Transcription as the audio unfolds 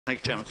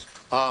Thank you, Chairman.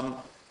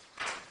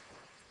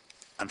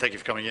 And thank you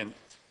for coming in,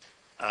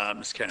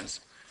 Ms.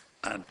 Cairns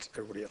and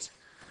everybody else.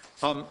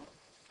 I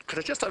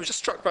was just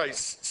struck by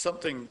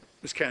something,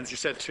 Ms. Cairns, you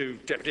said to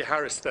Deputy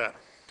Harris there,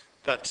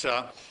 that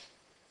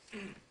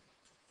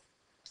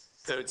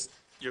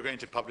you're going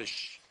to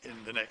publish in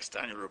the next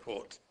annual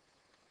report.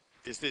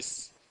 Is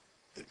this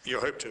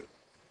your hope that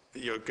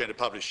you're going to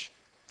publish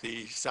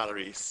the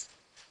salaries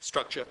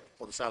structure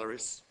or the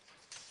salaries?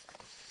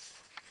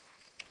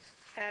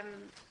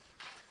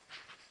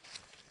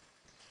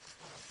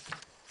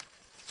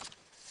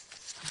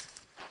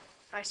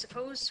 I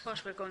suppose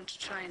what we're going to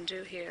try and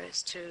do here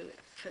is to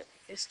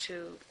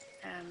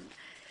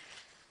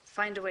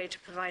find a way to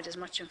provide as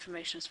much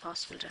information as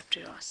possible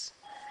to us.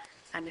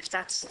 And if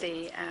that's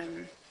the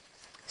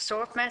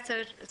SORP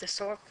method, the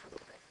SORP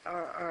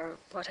or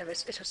whatever,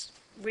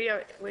 we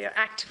are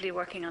actively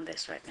working on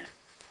this right now.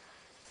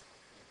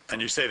 And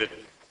you say that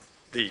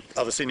the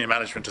other senior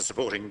management is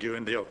supporting you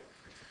in the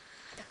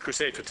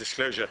crusade for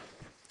disclosure.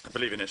 I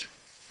believe in it.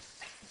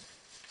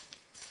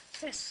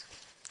 Yes.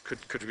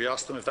 Could we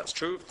ask them if that's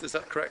true? Is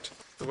that correct?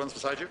 The ones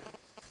beside you?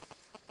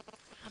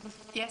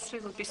 Yes, we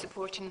will be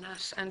supporting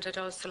that, and I'd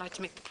also like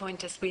to make the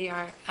point as we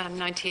are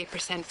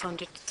 98%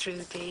 funded through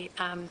the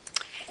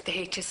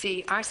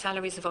HSE. Our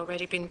salaries have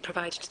already been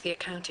provided to the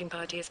accounting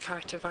body as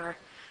part of our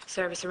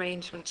service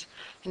arrangement.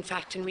 In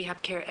fact, in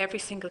rehab care, every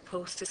single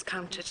post is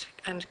counted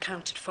and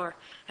accounted for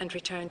and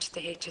returned to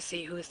the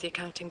HSE, who is the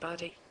accounting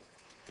body.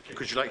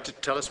 Could you like to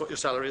tell us what your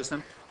salary is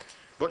then?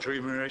 What your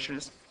remuneration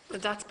is? Well,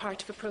 that's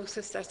part of a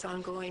process that's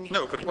ongoing.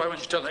 No, but why won't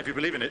you tell us? If you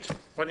believe in it,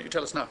 why don't you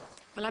tell us now?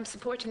 Well, I'm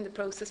supporting the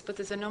process, but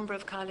there's a number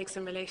of colleagues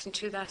in relation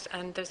to that,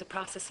 and there's a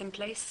process in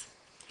place.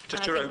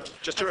 Just your own?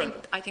 Just your own?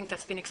 I think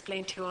that's been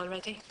explained to you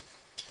already.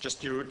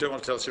 Just you don't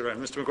want to tell us your own.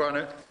 Mr.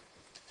 Maguire,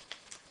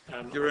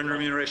 no? Your own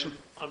remuneration?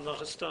 I'm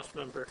not a staff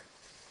member.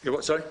 You're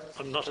what, sorry?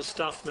 I'm not a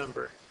staff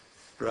member.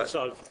 Right.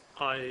 So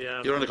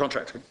you're on the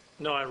contract?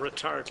 No, I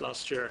retired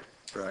last year,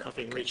 right,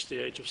 having reached the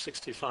age of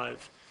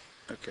 65.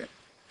 Okay.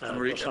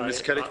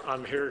 Ms. Kelly?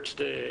 I'm here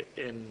today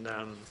in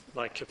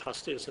my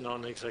capacity as a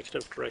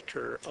non-executive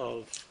director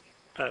of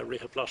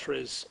Rehab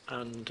Lotteries,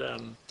 and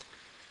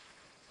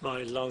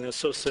my long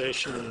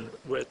association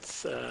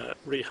with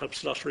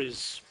Rehab's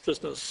Lotteries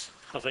business,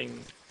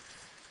 having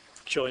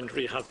joined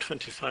Rehab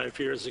 25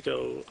 years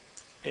ago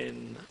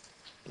in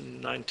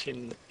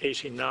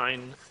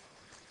 1989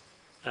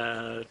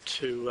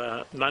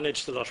 to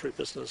manage the lottery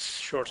business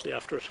shortly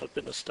after it had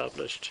been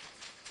established.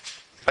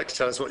 Would you like to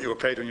tell us what you were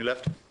paid when you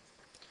left?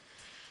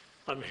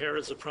 I'm here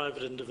as a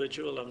private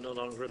individual. I'm no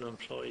longer an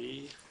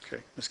employee.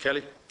 Okay. Ms.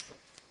 Kelly?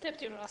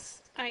 Deputy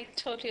Ross, I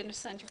totally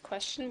understand your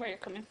question, where you're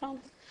coming from.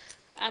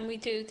 And we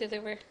do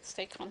deliver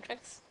state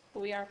contracts.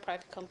 We are a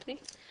private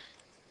company.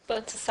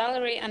 But the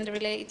salary and the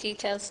related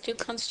details do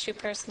constitute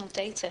personal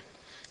data.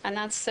 And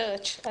as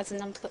such, as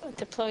an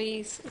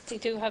employees, they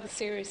do have a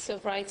series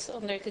of rights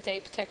under the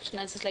data protection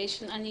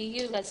legislation and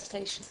EU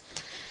legislation.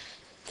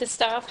 The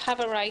staff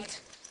have a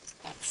right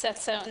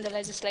sets out in the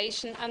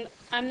legislation, and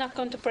I'm not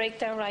going to break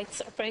their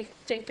rights or break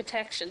data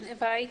protection.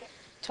 If I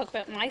talk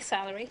about my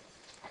salary,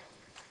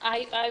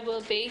 I will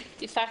be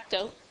de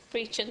facto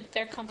breaching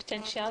their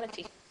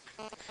confidentiality.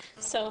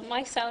 So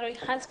my salary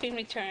has been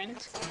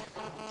returned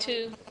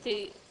to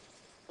the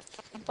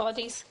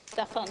bodies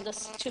that fund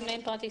us, two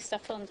main bodies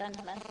that fund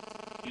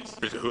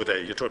NLM. Who are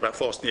they? You're talking about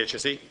Force and the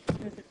HSE?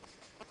 Mm-hmm.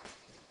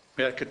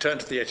 Yeah, I could turn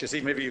to the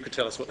HSE. Maybe you could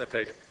tell us what they're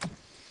paid.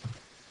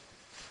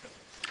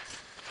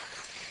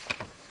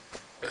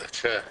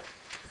 Chair,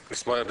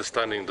 it's my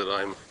understanding that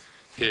I'm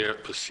here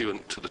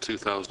pursuant to the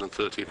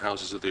 2013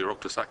 Houses of the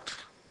Oireachtas Act,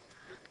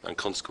 and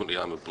consequently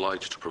I'm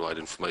obliged to provide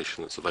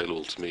information that's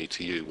available to me,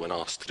 to you, when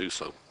asked to do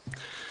so.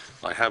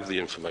 I have the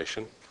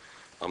information.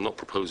 I'm not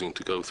proposing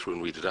to go through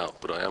and read it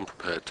out, but I am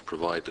prepared to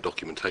provide the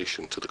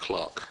documentation to the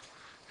clerk,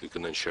 who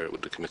can then share it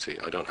with the committee.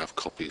 I don't have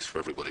copies for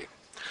everybody.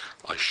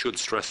 I should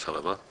stress,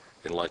 however,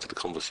 in light of the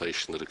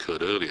conversation that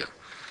occurred earlier,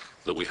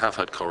 that we have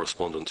had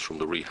correspondence from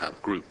the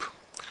Rehab group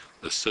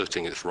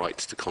asserting its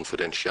rights to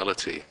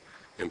confidentiality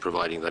in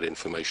providing that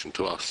information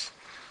to us.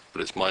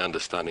 But it's my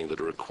understanding that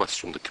a request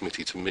from the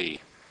committee to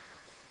me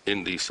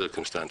in these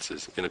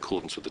circumstances, in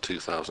accordance with the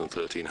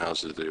 2013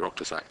 Houses of the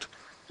Oireachtas Act,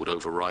 would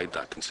override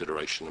that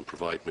consideration and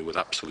provide me with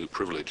absolute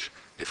privilege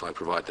if I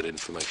provide that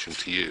information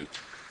to you.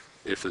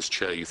 If, as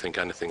Chair, you think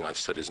anything I've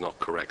said is not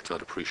correct,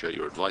 I'd appreciate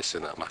your advice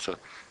in that matter,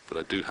 but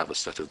I do have a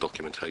set of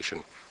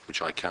documentation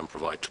which I can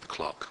provide to the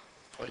clerk.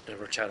 I'd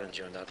never challenge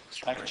you on that,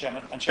 Mr. Thank you,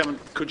 Chairman. And Chairman,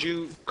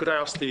 could I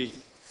ask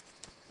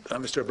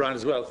Mr. O'Brien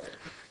as well,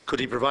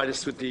 could he provide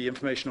us with the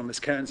information on Ms.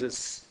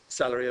 Cairns'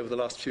 salary over the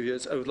last few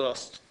years, over the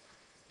last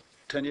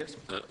 10 years?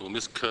 Well,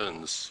 Ms.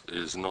 Kearns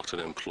is not an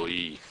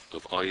employee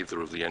of either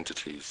of the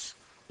entities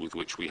with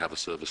which we have a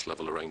service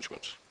level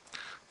arrangement.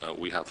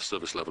 We have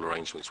service level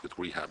arrangements with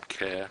Rehab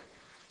Care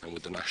and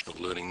with the National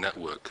Learning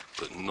Network,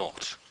 but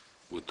not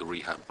with the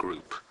Rehab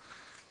Group.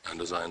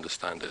 And as I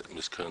understand it,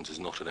 Ms. Kearns is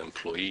not an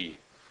employee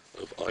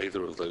of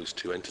either of those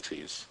two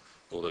entities,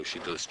 although she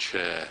does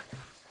chair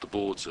the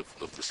boards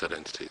of the said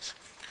entities.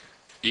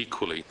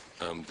 Equally,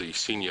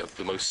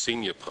 the most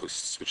senior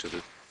posts, which are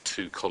the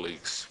two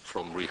colleagues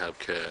from Rehab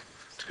Care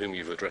to whom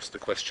you've addressed the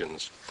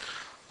questions,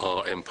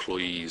 are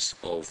employees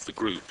of the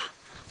group,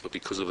 but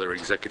because of their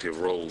executive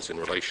roles in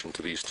relation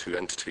to these two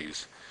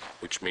entities,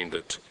 which mean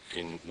that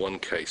in one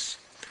case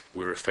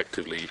we're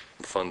effectively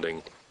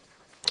funding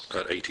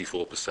at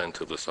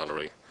 84% of the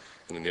salary,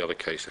 and in the other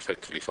case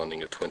effectively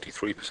funding at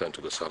 23%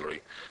 of the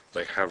salary,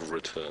 they have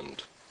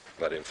returned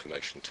that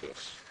information to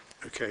us.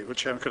 Okay, well,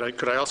 Chairman,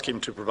 could I ask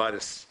him to provide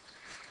us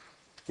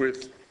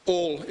with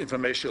all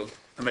information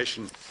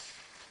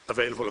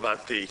available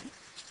about the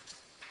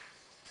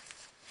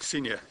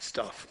senior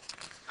staff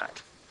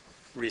at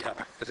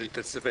Rehab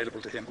that's available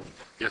to him?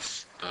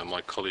 Yes, my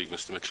colleague,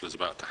 Mr. Mitchell, is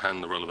about to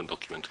hand the relevant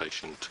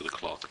documentation to the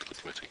clerk to the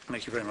committee.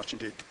 Thank you very much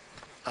indeed.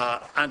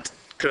 And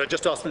could I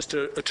just ask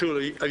Mr. O'Toole,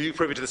 are you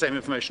privy to the same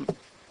information?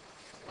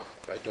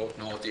 I don't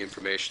know the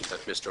information that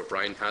Mr.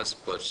 O'Brien has,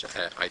 but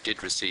I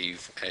did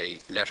receive a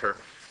letter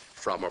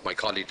from, or my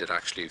colleague did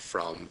actually,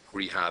 from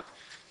Rehab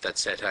that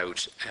set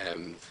out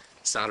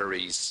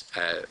salaries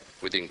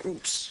within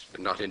groups,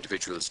 not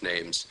individuals'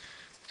 names,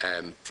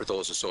 for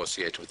those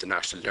associated with the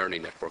National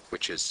Learning Network,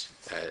 which is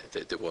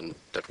the one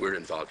that we're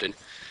involved in.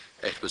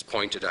 It was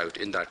pointed out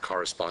in that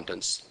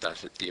correspondence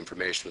that the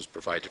information was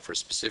provided for a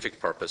specific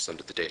purpose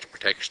under the Data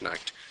Protection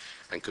Act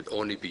and could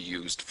only be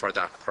used for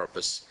that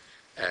purpose,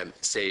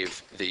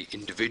 save the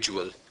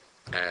individual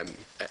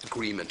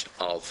agreement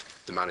of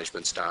the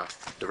management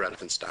staff, the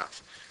relevant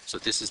staff. So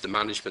this is the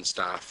management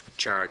staff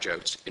charge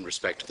outs in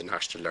respect to the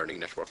National Learning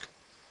Network.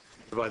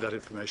 Provide that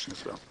information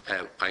as well.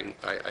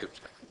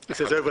 If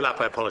there's overlap,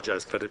 I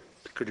apologise, but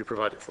could you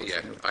provide it for us? Yeah,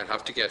 anyway? I'll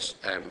have to get,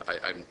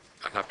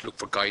 I'll have to look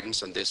for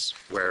guidance on this,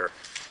 where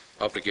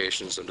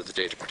obligations under the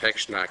Data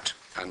Protection Act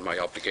and my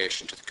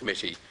obligation to the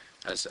committee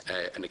as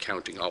an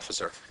accounting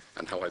officer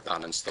and how I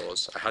balance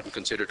those. I hadn't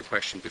considered the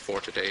question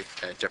before today,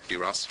 Deputy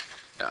Ross.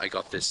 I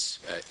got this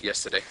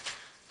yesterday,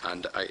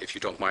 and if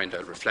you don't mind,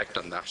 I'll reflect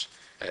on that.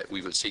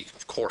 We will seek,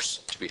 of course,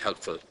 to be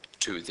helpful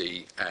to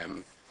the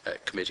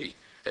committee,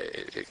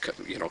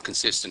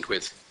 consistent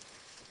with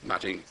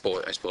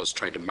I suppose,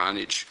 trying to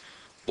manage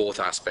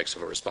both aspects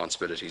of our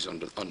responsibilities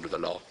under the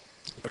law.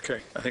 Okay,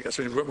 I think that's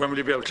really, when will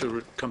you be able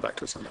to come back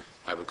to us on that?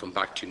 I will come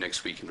back to you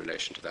next week in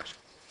relation to that.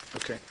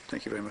 Okay,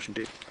 thank you very much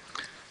indeed.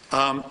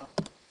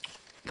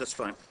 That's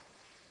fine.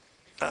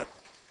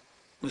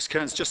 Ms.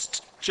 Kearns,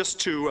 just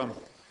to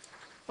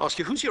ask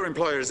you, who's your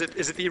employer? Is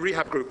it the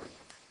Rehab Group?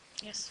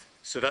 Yes.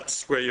 So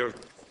that's where your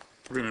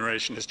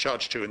remuneration is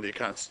charged to in the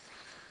accounts.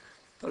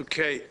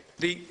 Okay,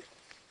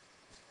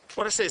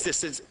 what I say is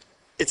this,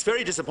 it's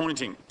very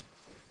disappointing.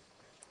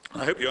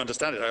 I hope you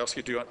understand it. I ask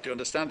you, do you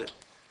understand it?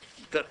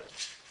 That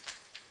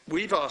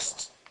we've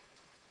asked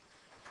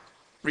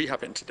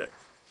Rehab in today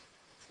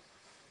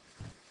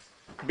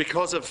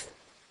because of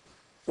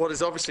what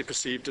is obviously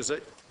perceived as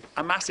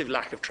a massive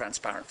lack of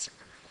transparency.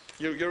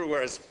 You're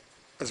aware, as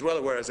well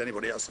aware as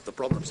anybody else, of the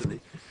problems in the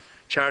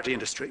charity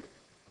industry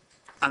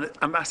and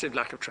a massive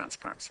lack of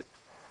transparency.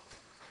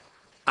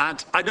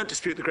 And I don't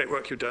dispute the great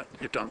work you've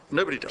done.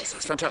 Nobody does.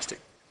 It's fantastic.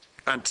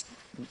 And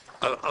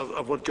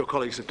of what your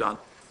colleagues have done.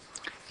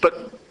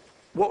 But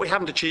what we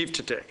haven't achieved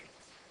today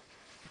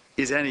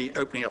is any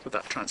opening up of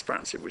that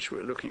transparency which we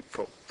were looking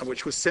for, and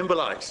which was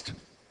symbolised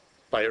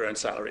by your own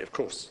salary, of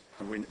course,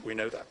 and we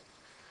know that.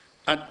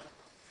 And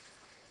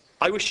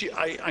I'd ask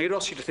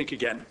you to think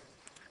again.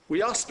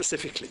 We asked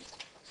specifically,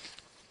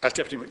 as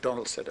Deputy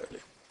MacDonald said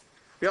earlier,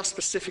 we asked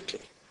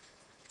specifically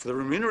for the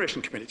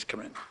Remuneration Committee to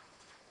come in,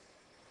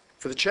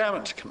 for the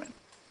Chairman to come in,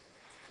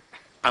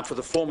 and for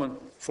the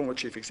former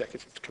Chief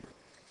Executive to come in.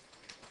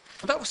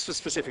 And that was for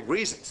specific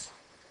reasons,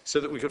 so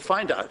that we could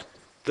find out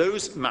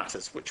those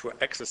matters which were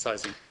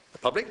exercising the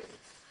public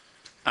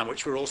and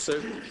which were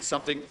also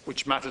something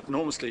which mattered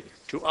enormously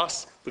to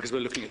us because we're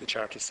looking at the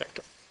charity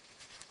sector.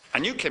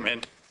 And you came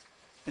in,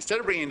 instead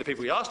of bringing in the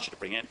people we asked you to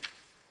bring in,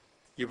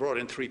 you brought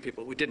in 3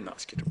 people we didn't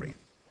ask you to bring in.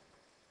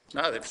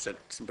 Now they've said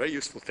some very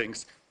useful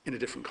things in a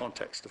different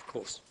context, of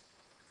course.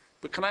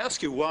 But can I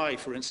ask you why,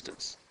 for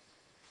instance?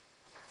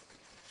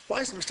 Why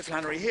isn't Mr.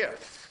 Flannery here?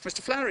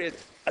 Mr. Flannery,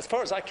 as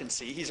far as I can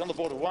see, he's on the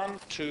board of 1,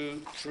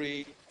 2,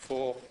 3,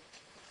 4,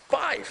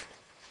 5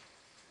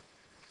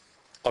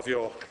 of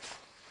your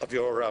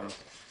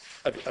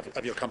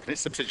company's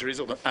subsidiaries,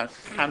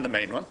 and the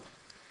main one.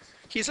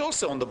 He's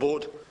also on the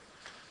board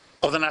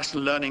of the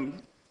National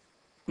Learning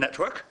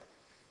Network.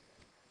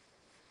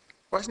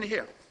 Why isn't he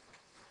here?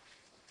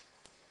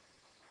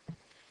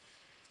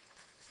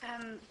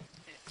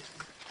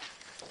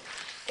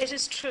 It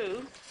is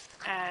true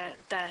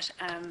that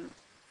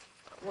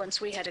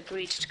once we had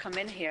agreed to come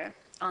in here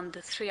on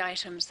the 3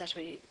 items that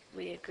we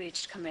agreed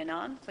to come in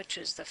on, which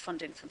is the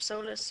funding from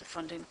Solus, the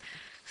funding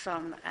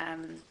from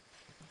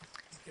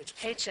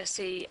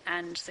HSE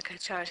and the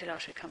Charity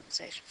Lottery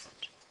Compensation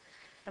Fund.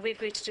 And we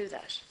agreed to do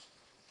that.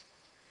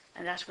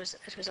 And it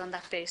was on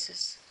that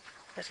basis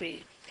that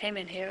we came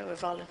in here, we're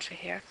voluntary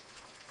here.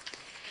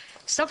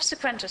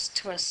 Subsequent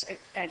to us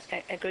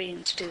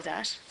agreeing to do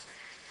that,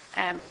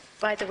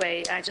 By the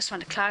way, I just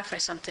want to clarify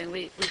something.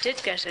 We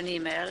did get an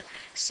email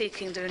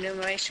seeking the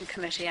Remuneration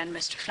Committee and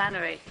Mr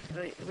Flannery.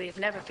 We've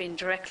never been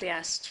directly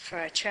asked for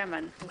a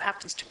chairman who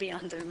happens to be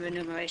on the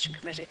Remuneration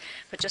Committee,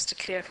 but just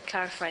to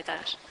clarify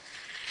that.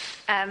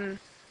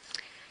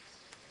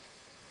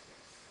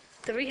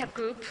 The Rehab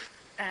Group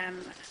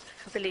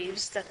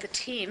believes that the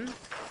team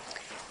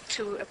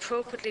to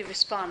appropriately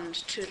respond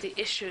to the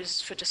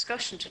issues for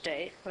discussion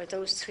today, where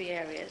those three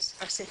areas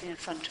are sitting in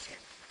front of you.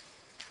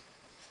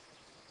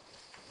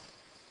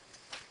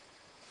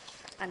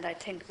 And I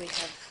think we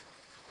have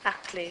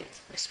aptly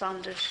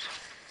responded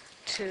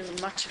to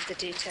much of the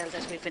detail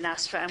that we've been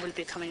asked for, and we'll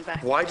be coming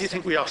back. Why do you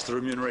think we asked the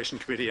Remuneration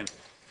Committee in?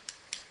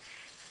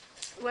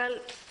 Well,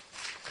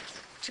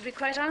 to be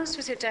quite honest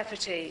with you,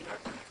 Deputy,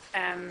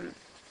 I'm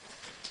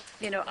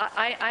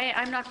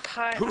not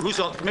part... Who's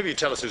on, maybe you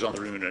tell us who's on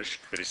the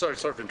Remuneration Committee. Sorry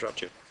to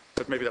interrupt you,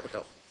 but maybe that would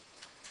help.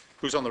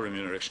 Who's on the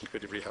Remuneration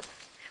Committee of Rehab?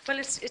 Well,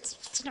 it's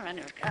in our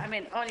annual. I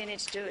mean, all you need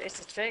to do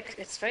is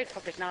it's very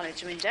public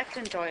knowledge. I mean,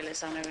 Declan Doyle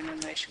is on our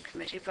Remuneration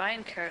Committee,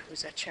 Brian Kerr,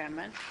 who's our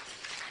chairman,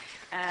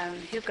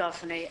 Hugh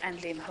Goffney, and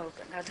Liam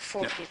Hogan are the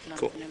four people on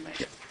the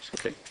Remuneration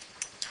Committee. Okay.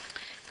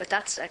 But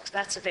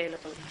that's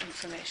available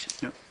information.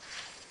 Yeah.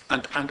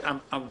 And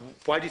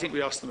why do you think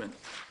we asked them in?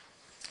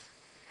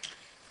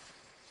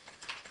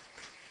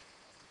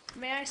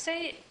 May I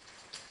say,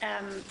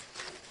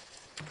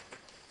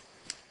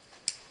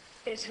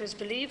 it was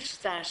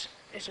believed that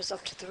it was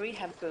up to the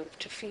Rehab Group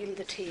to field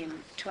the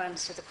team to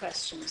answer the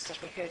questions that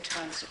we're here to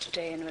answer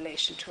today in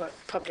relation to our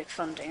public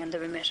funding and the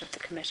remit of the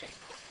committee.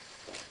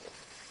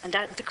 And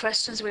that the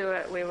questions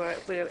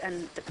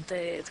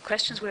the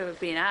questions we were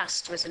being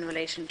asked was in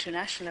relation to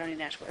National Learning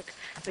Network,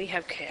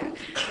 Rehab Care,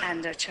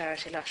 and their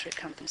charity lottery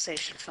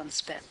compensation fund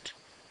spent.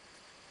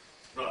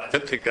 Well, I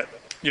don't think that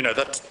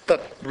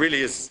that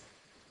really is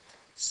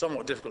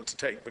somewhat difficult to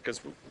take,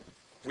 because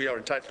we are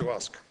entitled to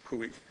ask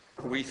who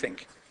we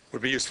think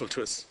would be useful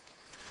to us.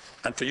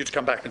 And for you to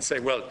come back and say,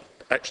 well,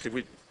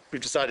 actually,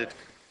 we've decided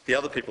the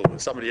other people,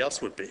 somebody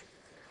else would be,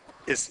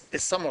 is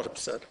somewhat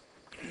absurd.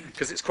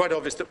 Because it's quite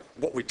obvious that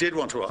what we did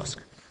want to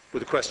ask were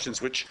the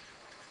questions which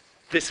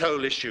this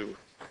whole issue,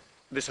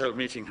 this whole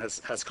meeting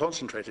has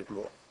concentrated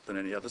more than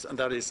any others, and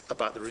that is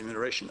about the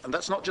remuneration. And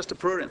that's not just a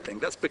prurient thing,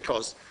 that's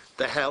because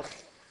the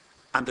health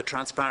and the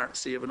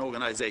transparency of an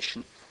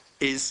organisation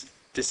is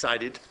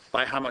decided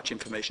by how much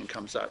information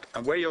comes out.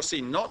 And where you're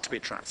seen not to be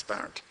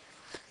transparent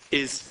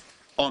is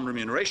on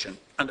remuneration.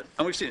 And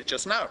we've seen it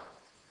just now,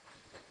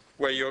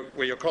 where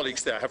your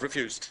colleagues there have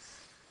refused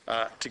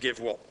to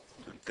give what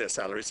their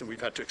salaries, and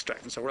we've had to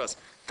extract them somewhere else.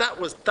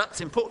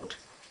 That's important.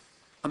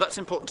 And that's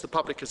important to the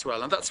public as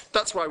well. And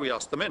that's why we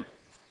asked them in.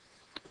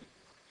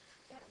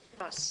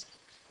 Us,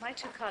 my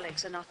two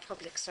colleagues are not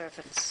public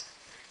servants.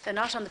 They're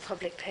not on the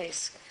public pay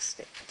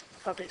scale,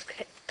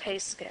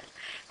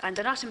 and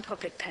they're not in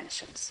public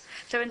pensions.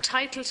 They're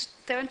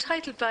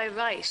entitled by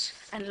right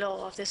and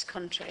law of this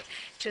country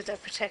to their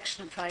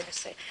protection and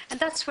privacy. And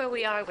that's where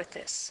we are with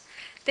this.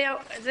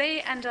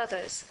 They and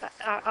others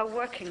are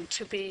working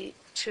to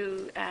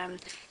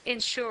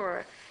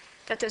ensure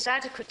that there's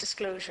adequate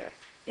disclosure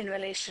in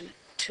relation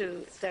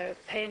to their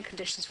pay and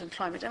conditions of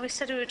employment. And we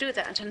said we would do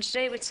that, and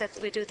today we said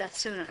that we'd do that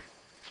sooner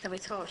than we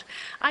thought.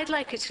 I'd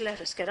like you to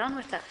let us get on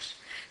with that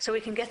so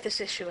we can get this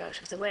issue out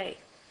of the way.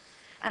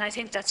 And I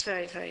think that's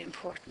very, very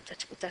important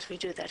that we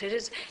do that. It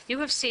is, you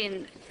have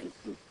seen,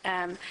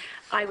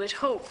 I would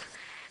hope,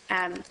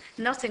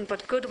 nothing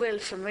but goodwill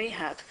from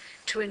Rehab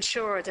to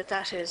ensure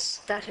that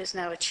is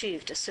now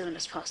achieved as soon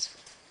as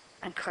possible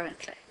and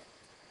currently.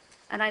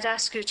 And I'd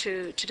ask you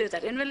to do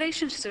that. In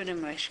relation to the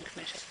Remuneration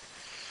Committee,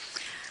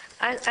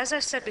 as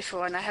I've said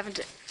before, and I haven't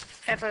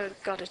ever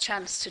got a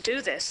chance to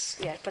do this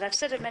yet, but I've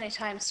said it many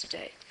times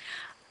today,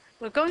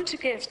 we're going to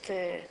give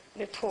the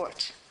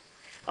report,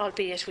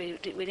 albeit we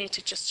need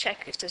to just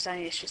check if there's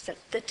any issues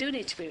that do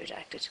need to be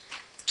redacted,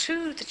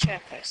 to the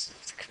chairperson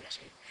of the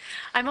committee.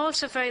 I'm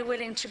also very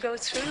willing to go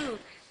through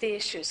the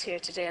issues here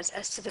today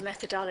as to the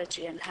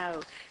methodology and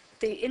how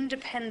the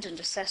independent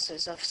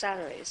assessors of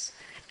salaries,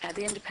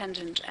 the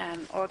independent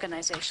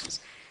organisations,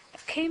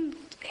 came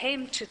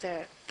to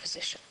their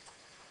position.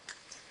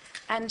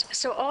 And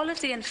so all of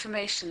the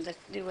information that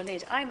you will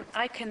need,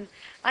 I can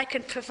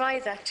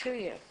provide that to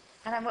you,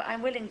 and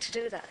I'm willing to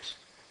do that.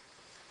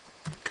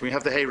 Can we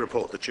have the Hay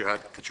report that you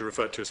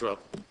referred to as well?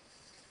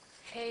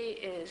 Hay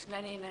is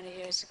many, many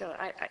years ago.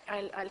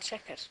 I'll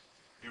check it.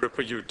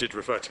 You did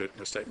refer to it in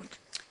your statement.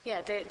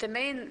 Yeah, the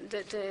main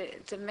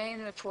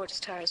report is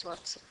Tara's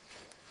Watson.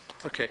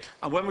 Okay.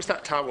 And when was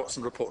that Tara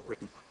Watson report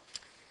written?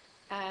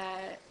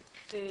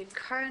 The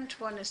current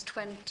one is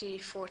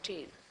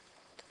 2014.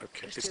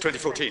 Okay. It's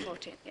 2014.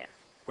 2014, yeah.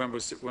 When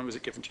was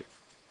it given to you?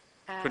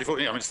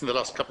 2014. I mean, it's in the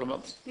last couple of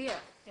months. Yeah.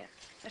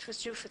 It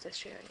was due for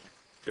this year. Yeah.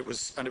 It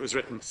was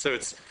written. So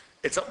it's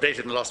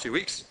updated in the last few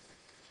weeks.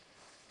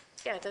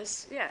 Yeah.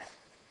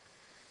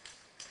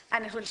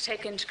 And it will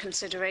take into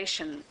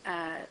consideration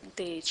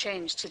the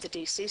change to the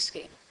DC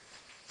scheme.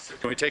 So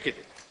can we take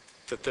it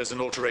that there's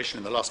an alteration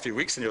in the last few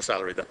weeks in your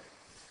salary then?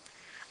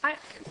 I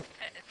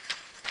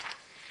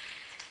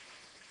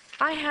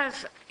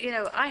have,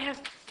 I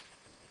have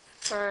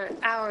for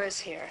hours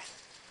here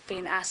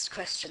been asked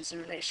questions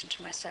in relation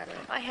to my salary.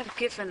 I have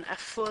given a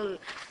full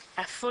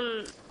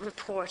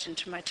report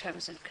into my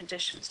terms and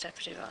conditions,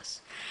 Deputy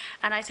Ross.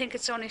 And I think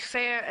it's only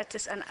fair at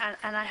this, and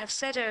I have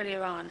said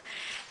earlier on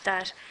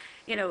that,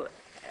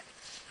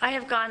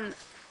 I've gone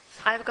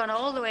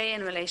all the way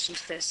in relation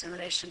to this, in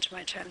relation to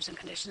my terms and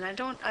conditions.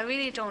 I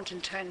really don't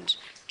intend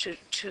to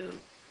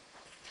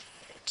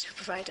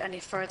provide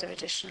any further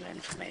additional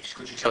information.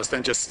 Could you tell us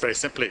then, just very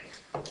simply,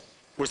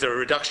 was there a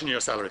reduction in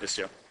your salary this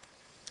year?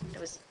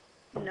 There was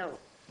no.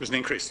 It was an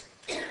increase?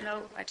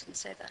 No, I didn't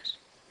say that.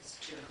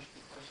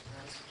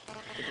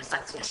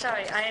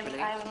 Sorry,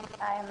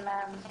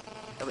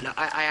 Well,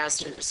 I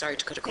asked, sorry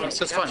to cut across.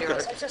 That's fine, go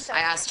ahead. I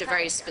asked a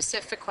very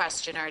specific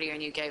question earlier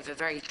and you gave a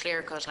very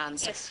clear-cut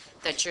answer. Yes.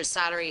 That your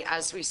salary,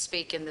 as we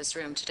speak in this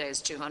room today,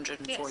 is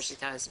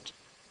 240,000.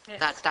 Yes.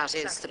 That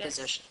is Sorry, the yes.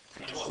 position.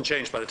 It wasn't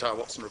changed by the Tower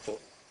Watson report.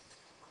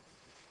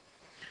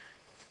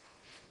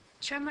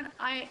 Chairman,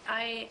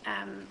 I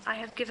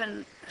have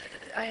given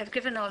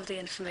all the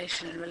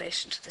information in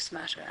relation to this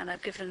matter, and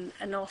I've given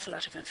an awful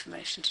lot of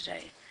information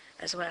today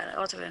as well,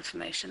 other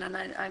information, and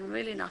I'm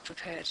really not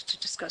prepared to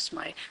discuss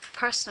my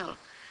personal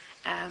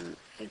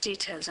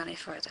details any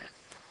further.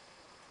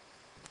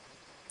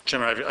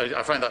 Chairman,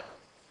 I find that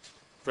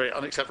very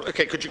unacceptable.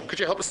 Okay, could you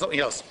help us with something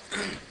else?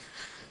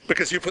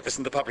 Because you put this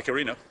in the public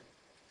arena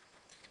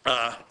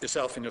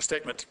yourself in your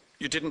statement.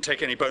 You didn't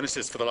take any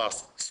bonuses for the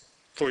last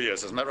 4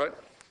 years, isn't that right?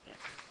 Yeah.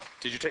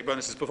 Did you take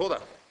bonuses before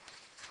that?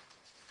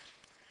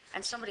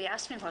 And somebody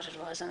asked me what it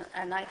was,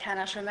 and I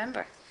cannot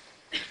remember.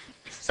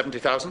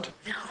 70,000?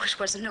 No, it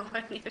was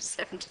nowhere near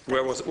 70.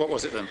 Where was it? What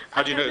was it then?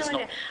 How do you know it's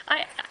not?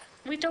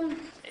 We don't.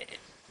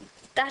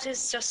 That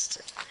is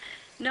just.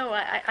 No,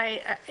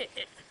 I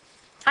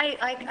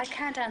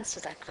can't answer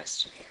that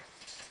question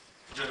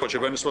here. What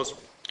your bonus was?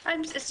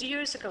 It's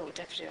years ago,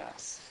 Deputy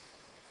Ross.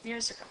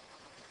 Years ago.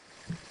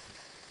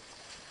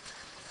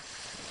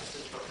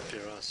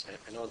 Deputy Ross,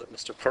 I know that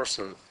Mr.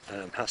 Purcell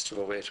has to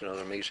go away to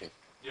another meeting.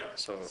 Yeah.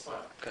 So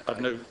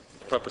I've no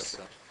purpose.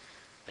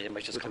 You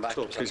might just We come can back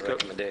talk, to please some go.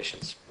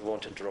 recommendations. We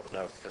won't interrupt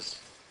now because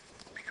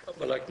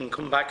Well, I can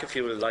come back if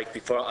you would like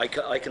before. I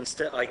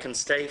can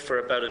stay for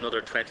about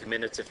another 20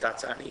 minutes if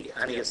that's any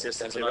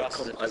assistance, and I'll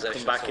come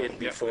back in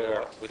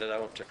before. we'll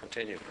allow him to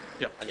continue.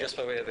 Yeah. And just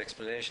by way of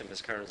explanation,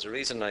 Ms. Kearns, the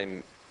reason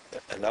I'm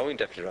allowing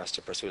Deputy Ross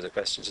to pursue the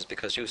questions is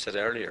because you said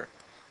earlier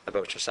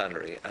about your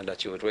salary and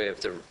that you would waive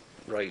the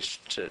right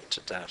to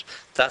that.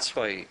 That's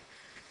why.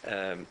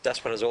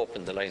 That's what has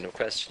opened the line of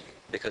questioning,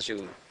 because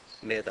you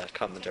made that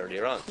comment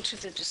earlier on. To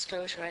the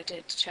disclosure I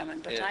did,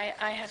 Chairman, but Yeah.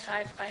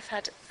 I've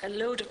had a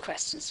load of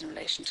questions in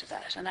relation to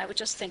that, and I would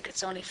just think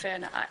it's only fair.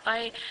 Now,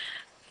 I've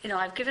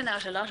given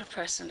out a lot of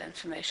personal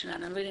information,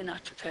 and I'm really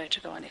not prepared to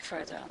go any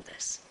further on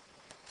this.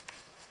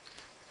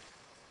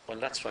 Well,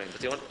 that's fine, but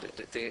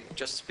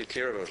just to be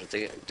clear about it,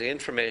 the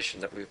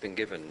information that we've been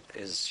given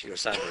is your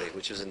salary,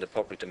 which is in the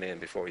public domain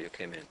before you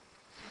came in.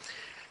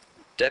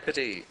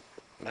 Deputy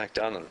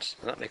MacDonald,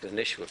 I'm not making an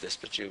issue of this,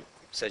 but you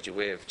said you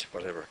waived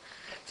whatever,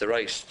 the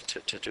right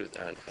to do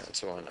that and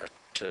so on, or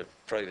to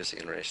privacy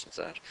in relation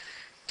to that.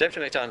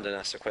 Deputy MacDonald then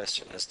asked a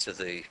question as to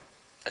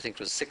I think it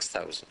was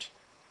 6,000.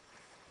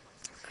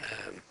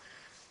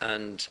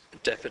 And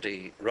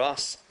Deputy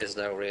Ross is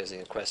now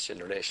raising a question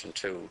in relation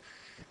to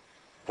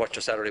what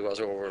your salary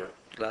was over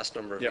the last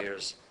number of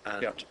years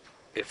and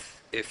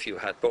if you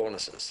had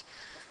bonuses.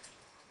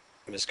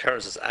 Ms.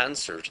 Kearns has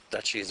answered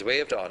that she's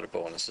waived all the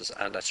bonuses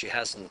and that she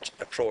hasn't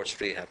approached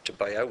Rehab to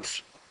buy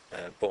out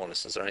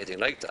bonuses or anything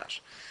like that.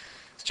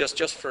 Just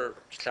to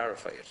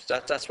clarify it,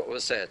 that's what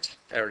was said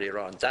earlier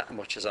on. That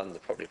much is on the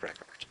public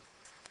record.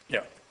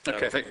 Yeah.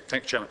 Okay,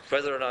 thank you, Chairman.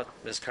 Whether or not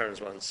Ms.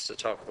 Kearns wants to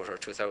talk about her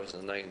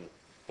 2009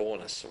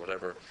 bonus or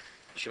whatever,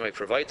 she might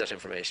provide that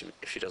information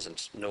if she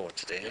doesn't know it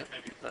today.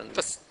 And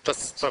That's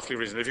perfectly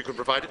reasonable. If you could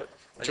provide it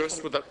to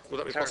us, would that be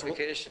possible?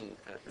 clarification,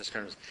 Ms.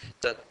 Kearns,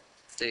 that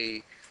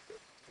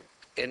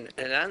in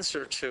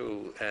answer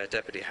to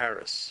Deputy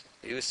Harris,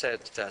 you said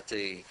that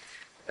the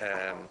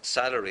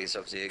salaries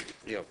of the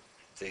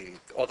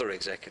other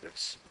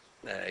executives,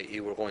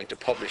 you were going to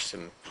publish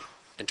them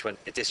in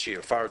this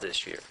year.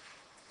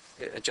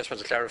 I just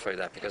want to clarify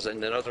that, because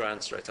in another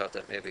answer I thought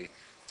that maybe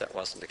that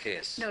wasn't the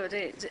case. No,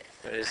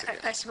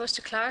 I suppose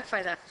to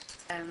clarify that,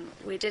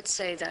 we did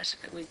say that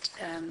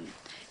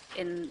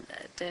in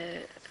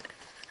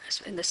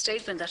the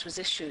statement that was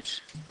issued,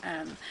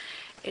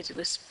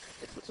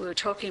 we were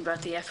talking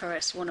about the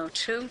FRS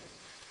 102,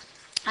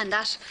 and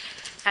as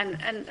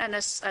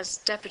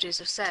deputies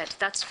have said,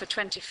 that's for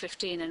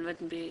 2015 and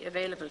wouldn't be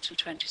available till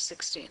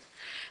 2016.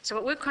 So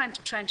what we're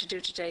trying to do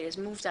today is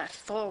move that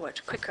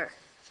forward quicker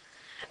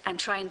and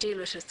try and deal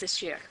with it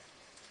this year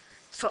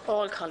for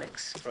all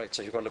colleagues. Right,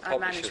 so you're going to Our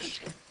publish management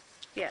it. team.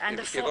 Yeah, and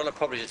You're going to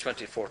publish the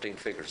 2014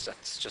 figures.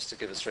 That's just to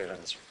give a straight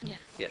answer. Yeah.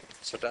 Yeah.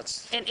 So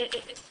that's. the I'm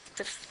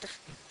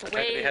trying to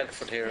way. be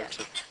helpful here yeah.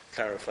 to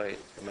clarify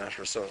the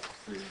matter. So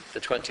the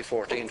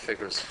 2014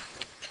 figures.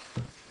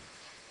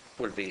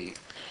 will be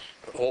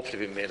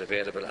hopefully be made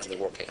available, and they're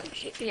working on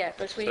it. Yeah,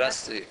 but So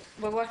that's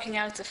we're working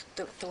out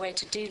the way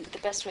to deal, the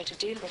best way to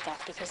deal with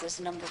that, because there's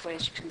a number of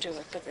ways you can do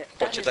it.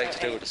 But you'd like to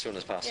do it as soon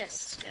as possible.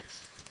 Yes,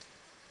 yes.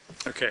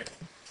 Okay.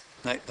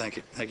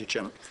 Thank you,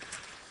 Chairman.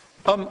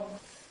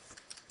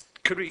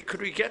 Could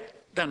we get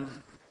then?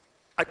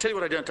 I tell you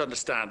what I don't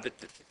understand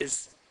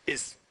is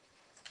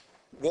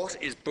what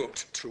is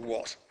booked through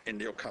what in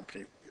your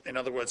company. In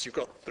other words, you've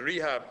got the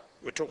Rehab.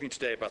 We're talking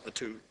today about the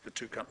two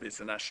companies,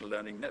 the National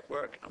Learning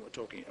Network, and we're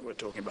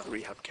talking about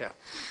Rehab Care,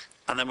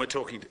 and then we're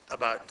talking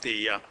about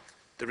the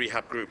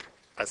Rehab group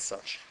as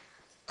such,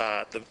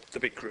 the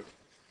big group.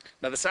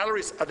 Now the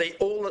salaries, are they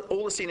all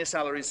the senior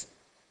salaries?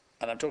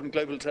 And I'm talking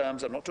global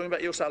terms. I'm not talking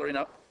about your salary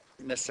now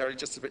necessarily,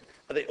 just a bit.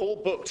 Are they all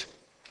booked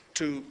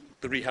to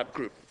the Rehab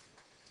group?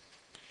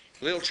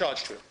 Are they all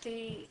charged to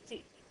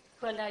it?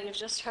 Well, now you've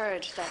just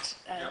heard that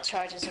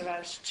charges are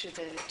out to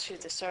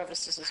the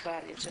services as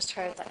well. You've just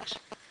heard that.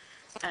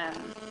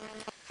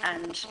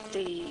 And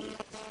the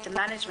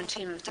management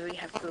team of the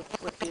Rehab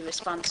group would be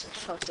responsible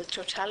for the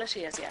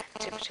totality of the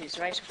activities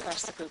right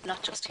across the group,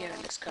 not just here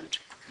in this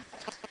country.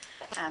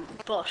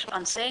 But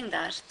on saying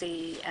that,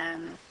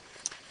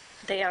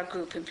 they are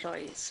group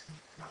employees.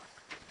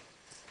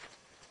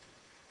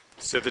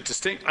 So the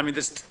distinction,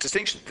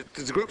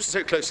 the groups are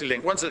so closely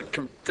linked. One's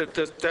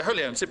they're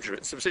wholly owned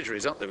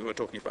subsidiaries, aren't they? We were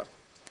talking about.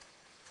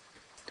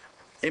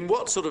 In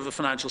what sort of a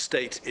financial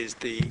state is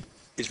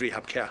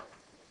Rehab Care?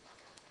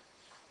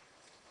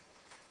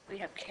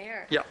 Rehab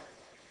Care. Yeah.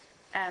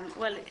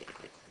 Well,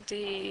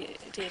 the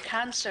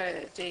accounts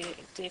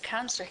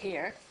are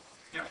here.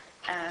 Yeah.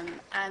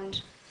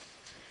 And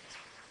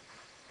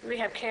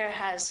Rehab Care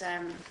has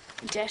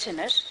debt in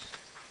it,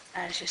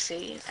 as you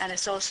see, and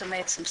it's also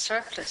made some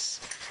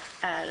surplus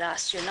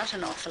last year, not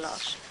an awful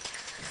lot.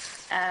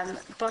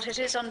 But it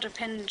is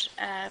underpinned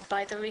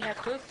by the Rehab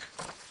group.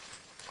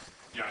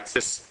 Yeah.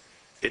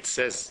 It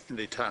says in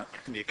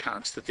the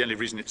accounts that the only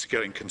reason it's a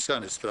going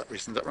concern is for that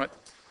reason. Is that right?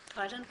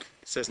 Pardon?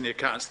 It says in the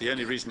accounts the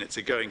only reason it's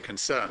a going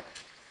concern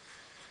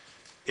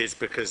is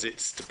because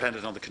it's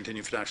dependent on the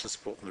continuing financial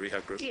support from the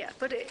Rehab group. Yeah,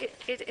 but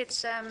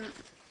it's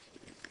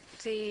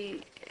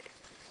the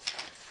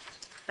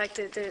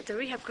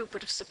Rehab group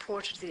would have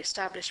supported the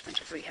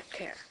establishment of Rehab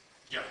Care.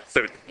 Yeah.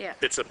 So Yeah.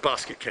 it's a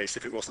basket case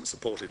if it wasn't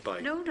supported by.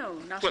 No,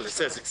 not. Well, at it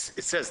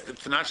says the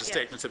financial Yeah.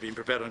 statements have been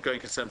prepared on going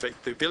concern.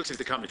 The ability of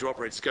the company to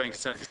operate as a going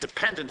concern is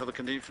dependent on the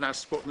continuing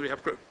financial support from the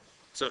Rehab group.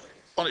 So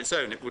on its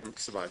own, it wouldn't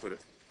survive, would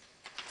it?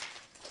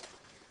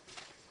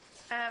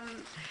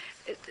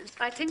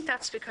 I think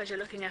that's because you're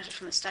looking at it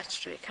from a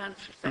statutory account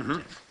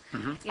perspective.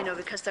 You know,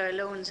 because there are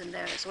loans in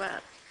there as well.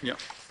 Yeah.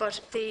 But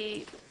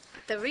the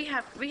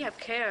Rehab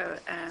Care,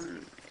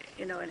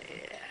 you know, it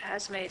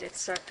has made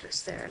its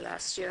surplus there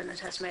last year, and it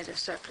has made a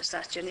surplus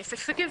that year. And if we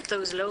forgive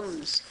those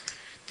loans,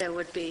 there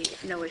would be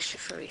no issue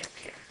for Rehab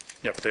Care.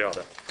 Yeah, but they are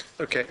there.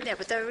 Okay. Yeah,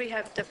 but the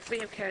Rehab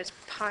Care is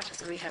part of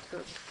the Rehab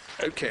group.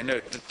 Okay, no,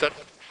 that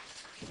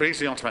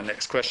brings me on to my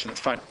next question. It's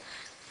fine.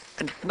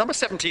 And number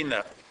 17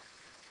 there,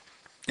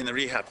 in the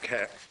Rehab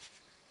Care.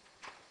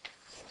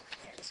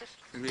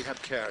 Rehab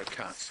Care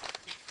accounts.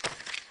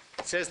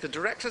 It says the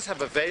directors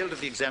have availed of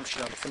the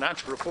exemption under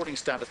financial reporting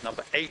standard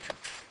number 8,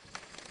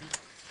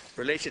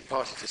 related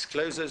party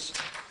disclosures,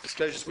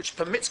 which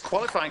permits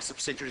qualifying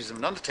subsidiaries of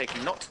an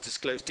undertaking not to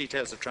disclose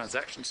details of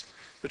transactions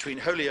between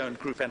wholly owned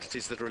group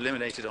entities that are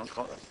eliminated on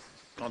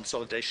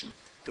consolidation.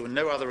 There were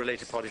no other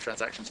related party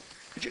transactions.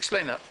 Could you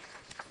explain that?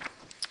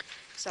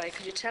 Sorry,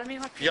 could you tell me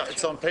what? Yeah,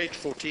 it's on page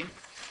 14.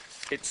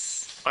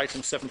 It's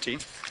item 17.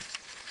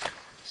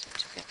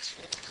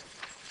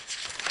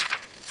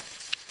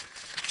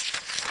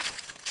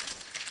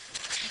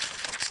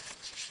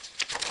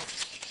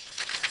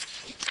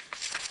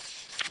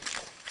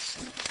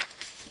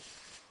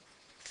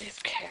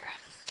 Rehab Care,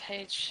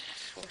 page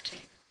 14.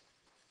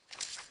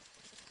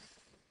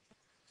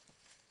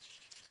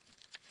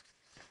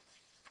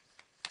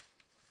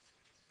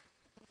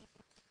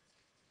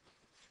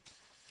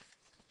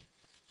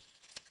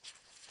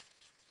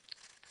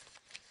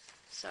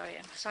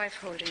 I'm sorry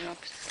for holding you up.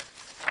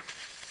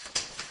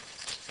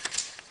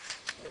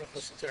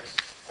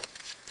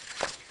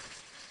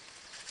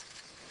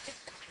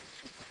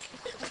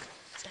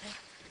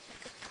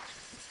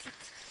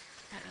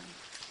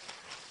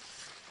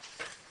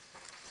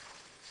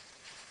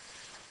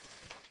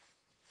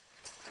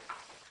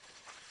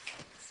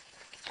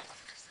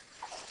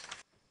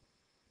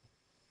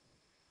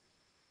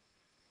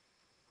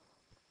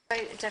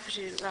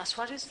 Deputy Ross,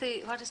 what is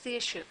the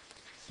issue?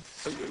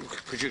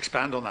 Could you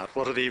expand on that?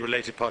 What are the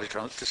related party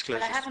disclosures?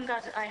 Well,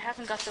 I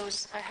haven't got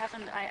those.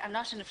 I'm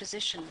not in a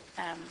position.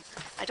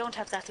 I don't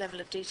have that level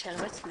of detail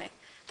with me.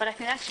 But I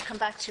can actually come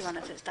back to you on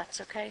it if that's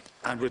okay.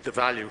 And with the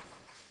value?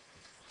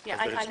 Yeah,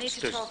 I need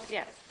to talk.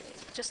 Yeah,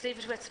 just leave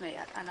it with me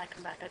and I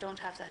come back. I don't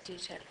have that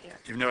detail here.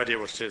 You've no idea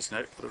what it is, no?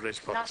 What the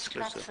related party Not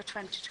disclosures? for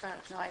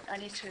 2012. No, I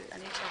need to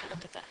have a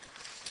look at that.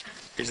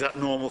 Is that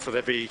normal for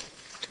there to be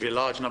a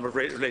large number of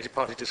related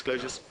party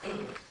disclosures?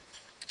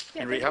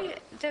 Yeah, in Rehab?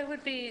 there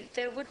would be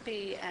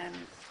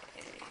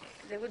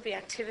there would be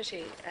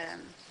activity.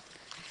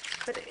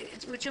 But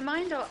would you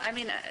mind, though, I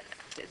mean,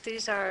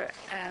 these are,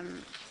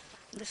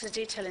 this is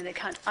detail in the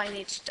account. I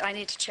need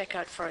to check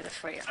out further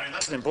for you. I mean,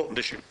 that's an important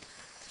issue.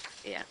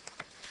 Yeah.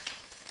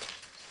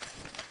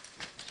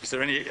 Is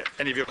there any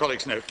of your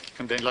colleagues know?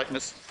 Can they enlighten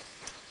us?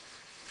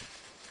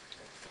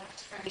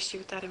 Issue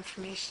with that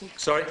information.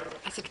 Sorry?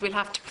 I said we'll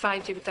have to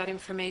provide you with that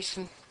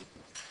information.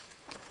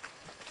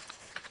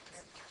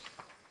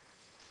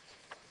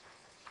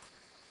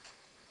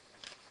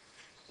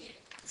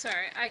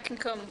 Sorry, I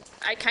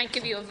can't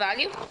give you a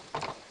value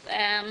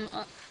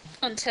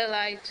until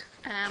I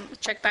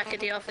check back at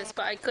the office,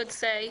 but I could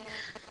say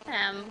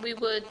we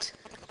would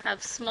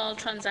have small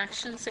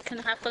transactions that can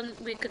happen.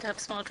 We could have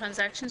small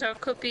transactions, or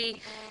it could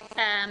be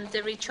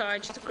the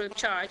recharge, the group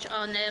charge.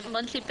 On a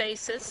monthly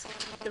basis,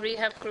 the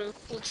Rehab group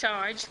will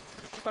charge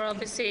for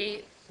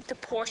obviously the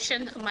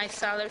portion of my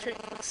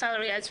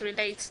salary as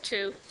relates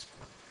to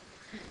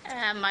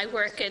my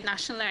work at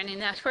National Learning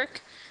Network,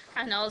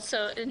 and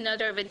also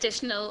another of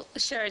additional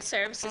shared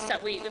services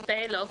that we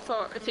avail of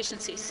for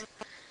efficiencies.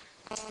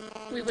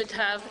 We would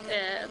have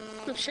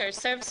group shared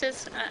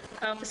services,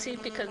 obviously,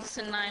 because it's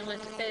in line with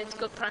it's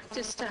good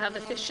practice to have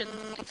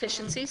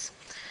efficiencies,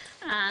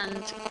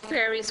 and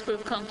various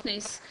group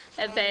companies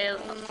avail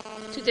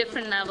to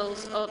different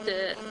levels of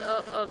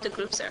the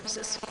group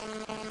services.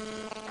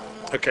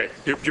 Okay,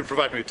 you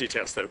provide me with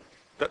details, though.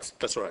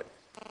 That's all right.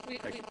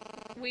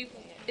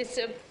 It's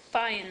a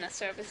buy-in of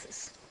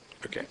services.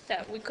 Okay.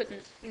 That we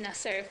couldn't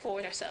necessarily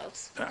afford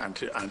ourselves. And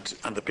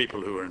the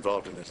people who are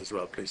involved in it as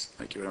well, please.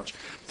 Thank you very much.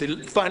 The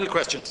final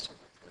question,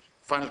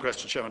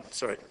 Chairman.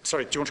 Sorry, do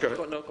you want to go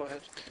ahead? No, go ahead.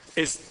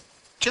 Is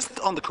just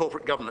on the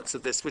corporate governance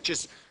of this, which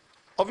is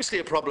obviously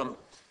a problem.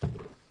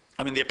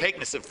 I mean, the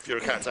opaqueness of your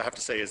accounts, I have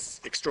to say,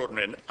 is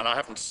extraordinary, and I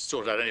haven't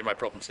sorted out any of my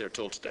problems here at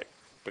all today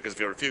because of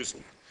your refusal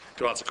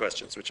to answer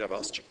questions which I've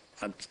asked you.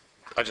 And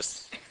I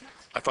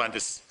find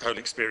this whole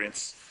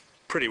experience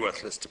pretty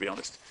worthless, to be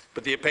honest.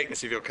 But the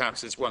opaqueness of your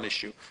accounts is one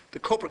issue. The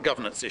corporate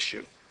governance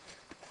issue,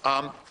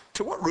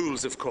 to what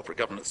rules of corporate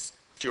governance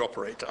do you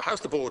operate?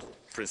 How's the board,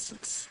 for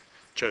instance,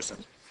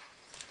 chosen?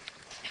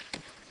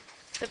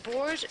 The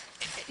board,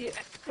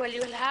 well,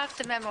 you'll have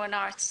the memo on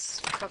arts,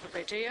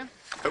 probably, do you?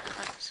 Oh.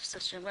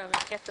 Well, we'll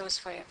get those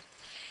for you.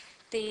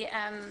 The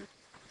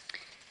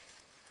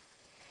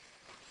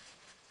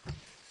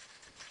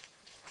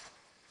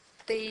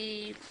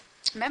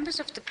members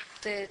of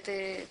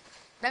the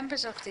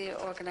members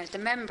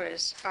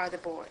are the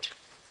board,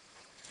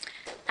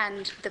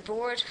 and the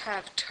board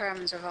have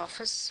terms of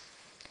office.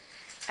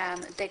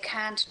 They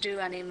can't do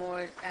any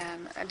more.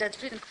 And there's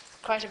been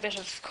quite a bit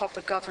of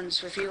corporate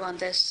governance review on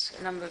this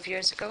a number of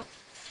years ago.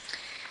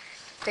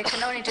 They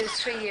can only do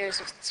 3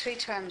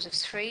 terms of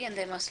 3, and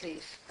they must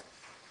leave.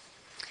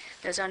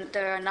 There's a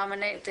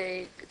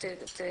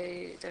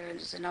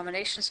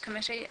nominations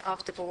committee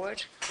of the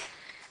board.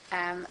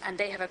 And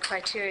they have a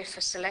criteria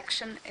for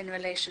selection in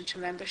relation to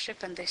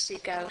membership, and they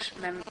seek out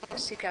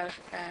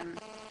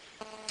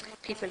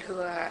people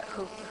who are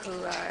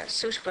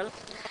suitable.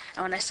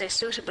 And when I say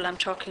suitable, I'm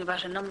talking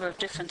about a number of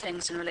different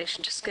things in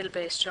relation to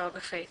skill-based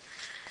geography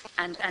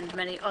and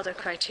many other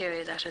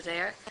criteria that are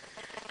there.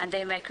 And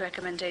they make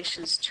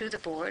recommendations to the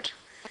board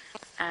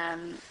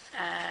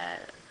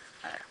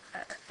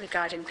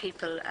regarding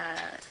people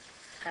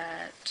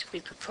to be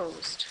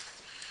proposed.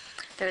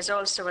 There's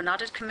also an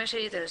audit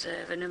committee, there's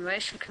a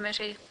remuneration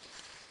committee,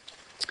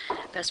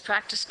 there's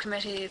practice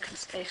committee.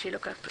 If you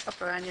look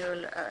up our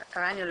annual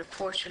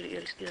report,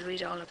 you'll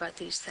read all about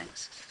these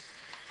things.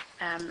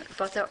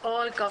 But they're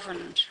all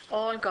governed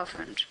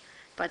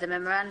by the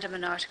memorandum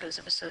and articles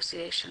of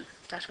association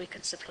that we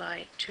can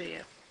supply to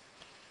you.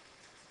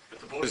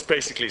 The board is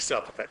basically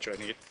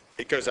self-perpetuating.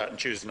 It goes out and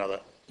chooses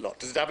another lot.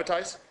 Does it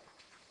advertise?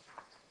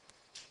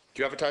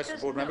 Do you advertise for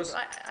board members?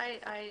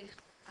 I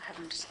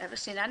haven't ever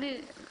seen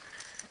any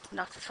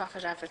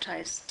not-for-profit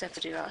advertised,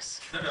 Deputy Ross.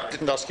 No, I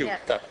didn't ask you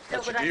that.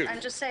 No, but I'm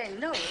just saying,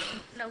 nor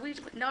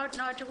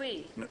do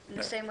we, in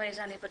the same way as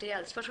anybody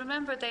else. But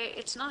remember,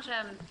 it's not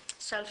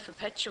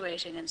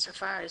self-perpetuating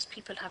insofar as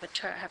people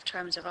have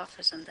terms of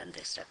office and then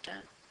they step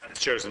down. And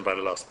it's chosen by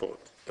the last board.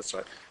 That's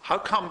right. How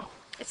come?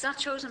 It's not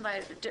chosen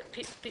by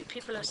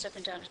people are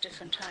stepping down at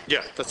different times.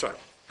 Yeah, that's right.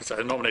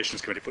 The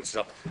nominations committee puts it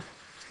up.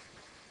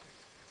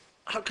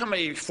 How come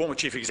a former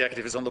chief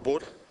executive is on the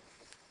board?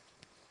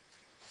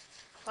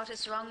 What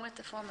is wrong with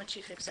the former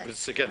chief executive?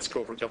 It's against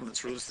corporate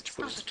governance rules that you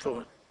put a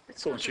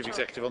former chief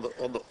executive on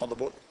the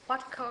board.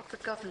 What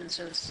corporate governance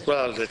rules?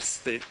 Well,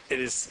 it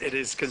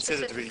is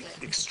considered to be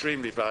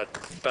extremely bad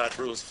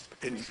rules,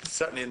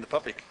 certainly in the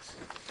public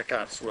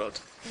accounts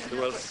world, the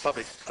world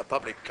of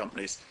public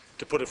companies,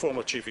 to put a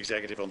former chief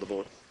executive on the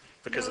board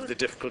because of the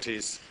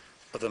difficulties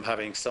of them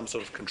having some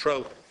sort of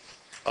control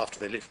after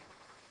they leave.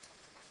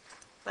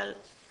 Well,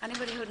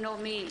 anybody who'd know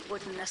me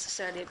wouldn't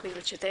necessarily agree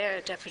with you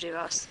there, Deputy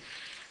Ross.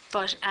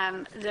 But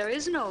there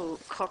is no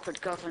corporate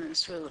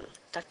governance rule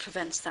that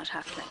prevents that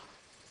happening.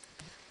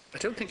 I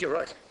don't think you're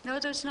right. No,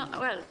 there's not.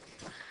 Well,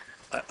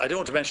 I don't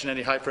want to mention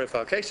any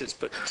high-profile cases,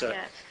 but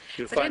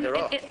You'll But find there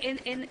are.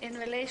 in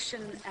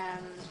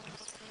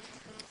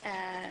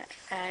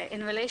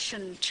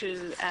relation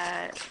to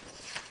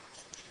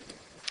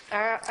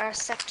our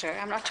sector,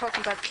 I'm not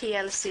talking about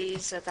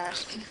PLCs or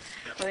that,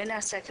 or in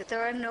our sector,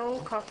 there are no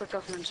corporate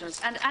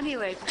governance. And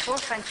anyway, before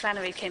Frank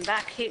Flannery came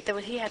back,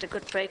 he had a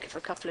good break of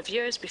a couple of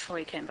years before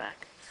he came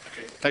back.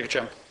 Thank you,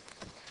 Chairman.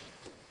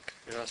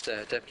 You asked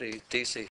Deputy DC.